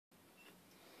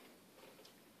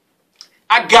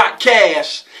I got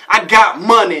cash. I got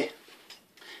money.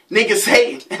 Niggas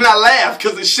hate and I laugh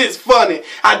cause the shit's funny.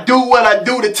 I do what I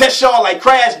do to test y'all like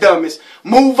crash dummies.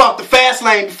 Move off the fast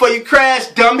lane before you crash,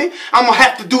 dummy. I'ma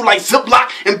have to do like Ziploc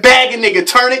and bag a nigga,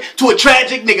 turn it to a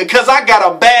tragic nigga cause I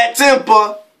got a bad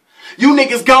temper. You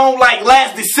niggas gone like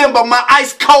last December. My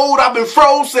ice cold, I've been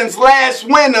froze since last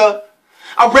winter.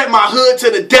 I rep my hood to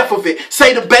the death of it.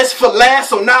 Say the best for last,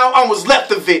 so now I was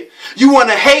left of it. You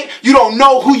wanna hate, you don't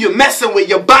know who you're messing with.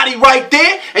 Your body right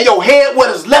there, and your head what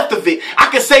is left of it. I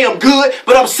can say I'm good,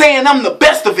 but I'm saying I'm the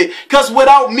best of it. Cause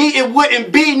without me, it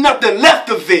wouldn't be nothing left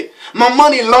of it. My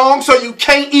money long, so you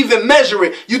can't even measure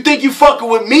it. You think you fucking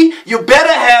with me? You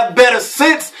better have better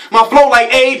sense. My flow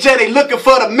like AJ, they looking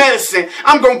for the medicine.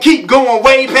 I'm gonna keep going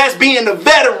way past being a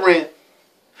veteran.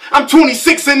 I'm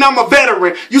 26 and I'm a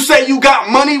veteran. You say you got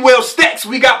money? Well, stacks,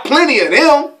 we got plenty of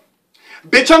them.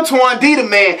 Bitch, I'm Twan Dee the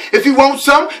man. If you want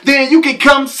some, then you can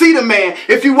come see the man.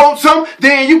 If you want some,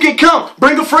 then you can come.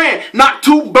 Bring a friend. Knock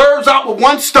two birds out with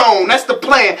one stone. That's the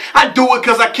plan. I do it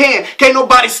cause I can. Can't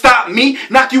nobody stop me.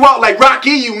 Knock you out like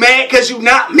Rocky. You mad cause you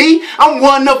not me? I'm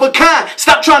one of a kind.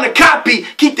 Stop trying to copy.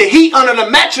 Keep the heat under the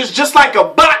mattress just like a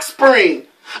box spring.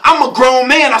 I'm a grown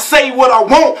man, I say what I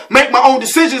want. Make my own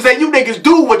decisions and you niggas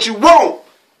do what you want.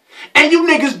 And you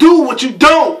niggas do what you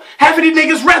don't. Half of these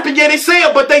niggas rapping, yeah they say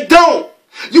it, but they don't.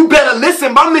 You better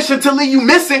listen, my mission to leave you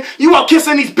missing. You out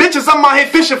kissing these bitches, I'm out here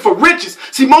fishing for riches.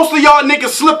 See, most of y'all niggas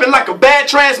slipping like a bad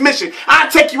transmission. I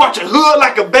take you out your hood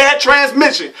like a bad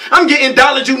transmission. I'm getting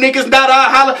dollars, you niggas not I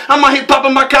holler. I'm out here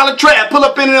popping my collar trap, pull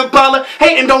up in an Impala.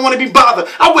 Hating don't wanna be bothered,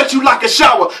 I wet you like a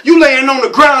shower. You laying on the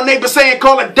ground, neighbor saying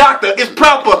call a doctor, it's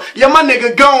proper. Yeah, my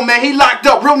nigga gone, man, he locked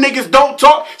up. Real niggas don't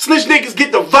talk, snitch niggas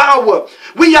get devoured.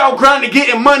 We out grinding,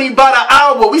 getting money by the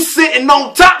hour. We sitting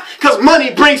on top, cause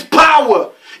money brings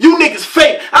power. You niggas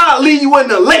fake, I'll leave you in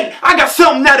the lake. I got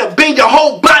something that'll bend your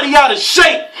whole body out of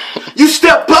shape. You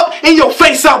step up, in your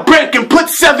face I'll break and put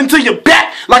 7 to your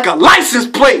back like a license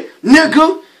plate,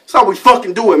 nigga. That's how we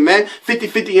fucking do it, man.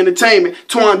 50-50 Entertainment,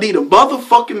 Twan Dee the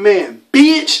motherfucking man,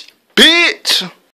 bitch. Bitch.